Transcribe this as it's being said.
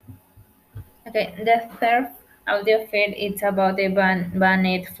Okay, the third audio feed is about the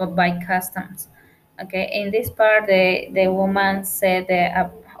banned for by customs. Okay, in this part, the woman said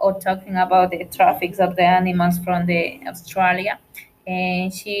or talking about the traffics of the animals from the Australia,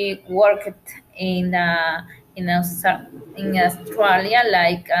 and she worked in in Australia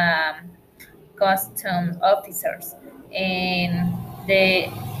like custom officers, and the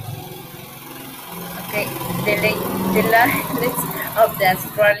okay, the language of the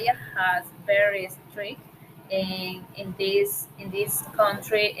Australia has very strict. In this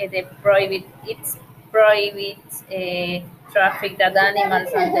country, the private it's private traffic that animals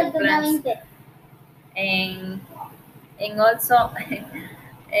and the plants, and also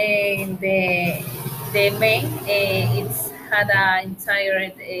the main it's had an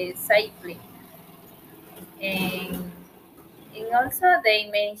entire cycling, and also they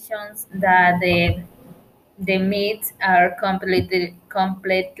mentions that the meats are completely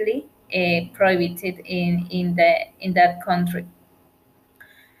prohibited in that country,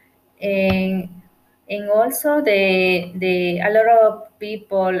 and also the a lot of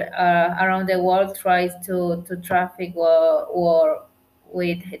people around the world tries to traffic or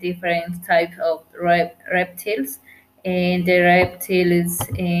with different types of reptiles, and the reptiles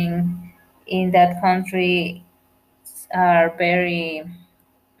in that country are very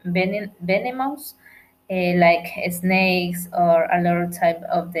venomous, like snakes or a lot of type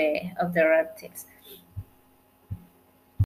of the reptiles.